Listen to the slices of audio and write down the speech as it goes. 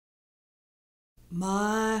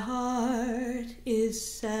My heart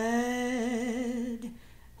is sad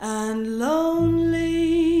and lonely.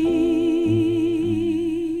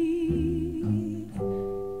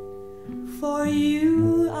 For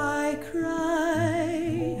you I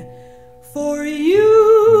cry, for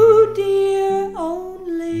you, dear,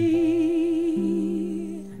 only.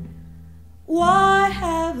 Why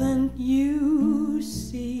haven't you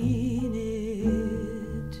seen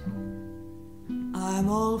it? I'm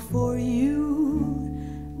all for you,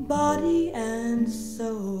 body and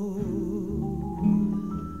soul.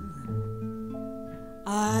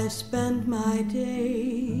 I spend my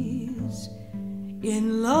days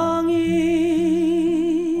in longing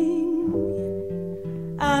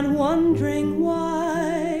and wondering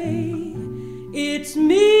why it's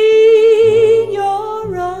me you're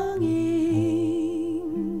wronging.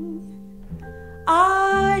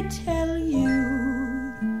 I tell you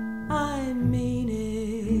I mean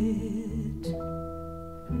it.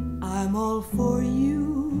 I'm all for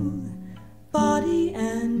you, body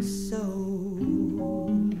and soul.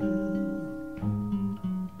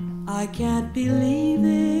 I can't believe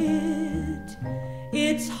it.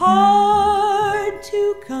 It's hard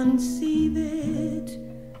to conceive it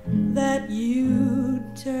that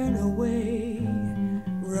you'd turn away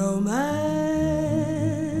romance.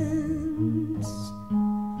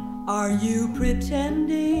 Are you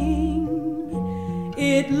pretending?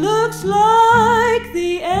 It looks like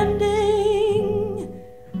the ending.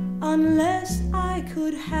 Unless I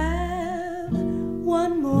could have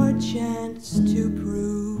one more chance to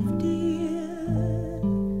prove, dear,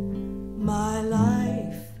 my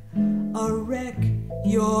life a wreck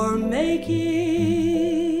you're making.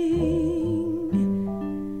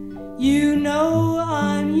 You know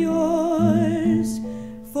I'm yours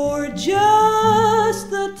for just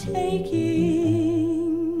the taking.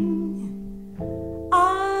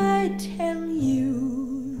 I tell you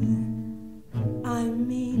I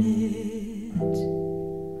mean it.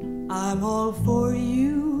 I'm all for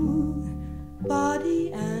you,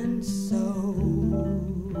 body and soul.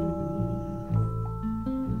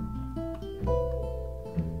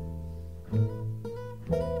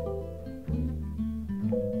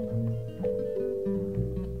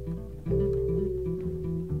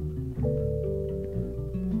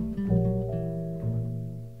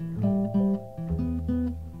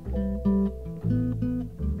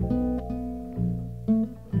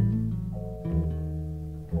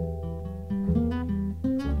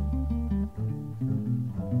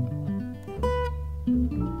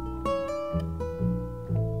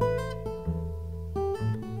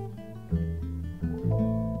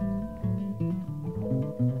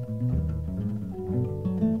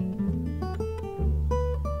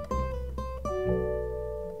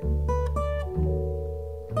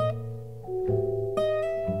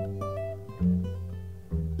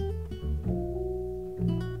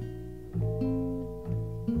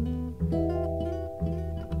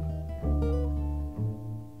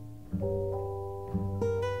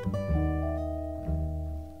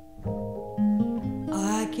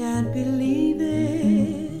 I can't believe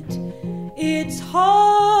it. It's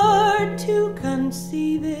hard to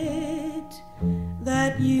conceive it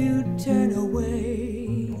that you'd turn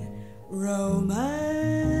away romance.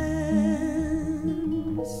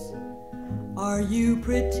 Are you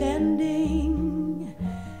pretending?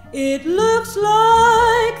 It looks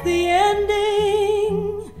like the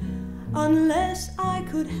ending. Unless I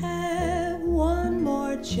could have one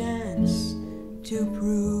more chance to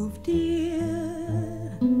prove, dear,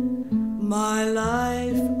 my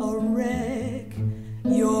life a wreck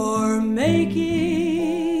you're making.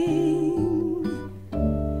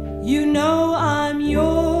 You know I'm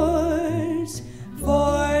yours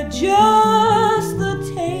for just the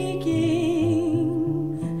taking.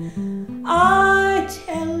 I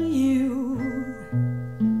tell you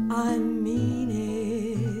I mean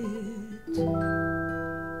it.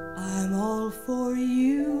 I'm all for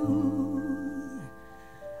you,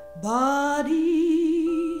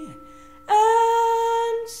 body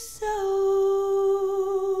and soul.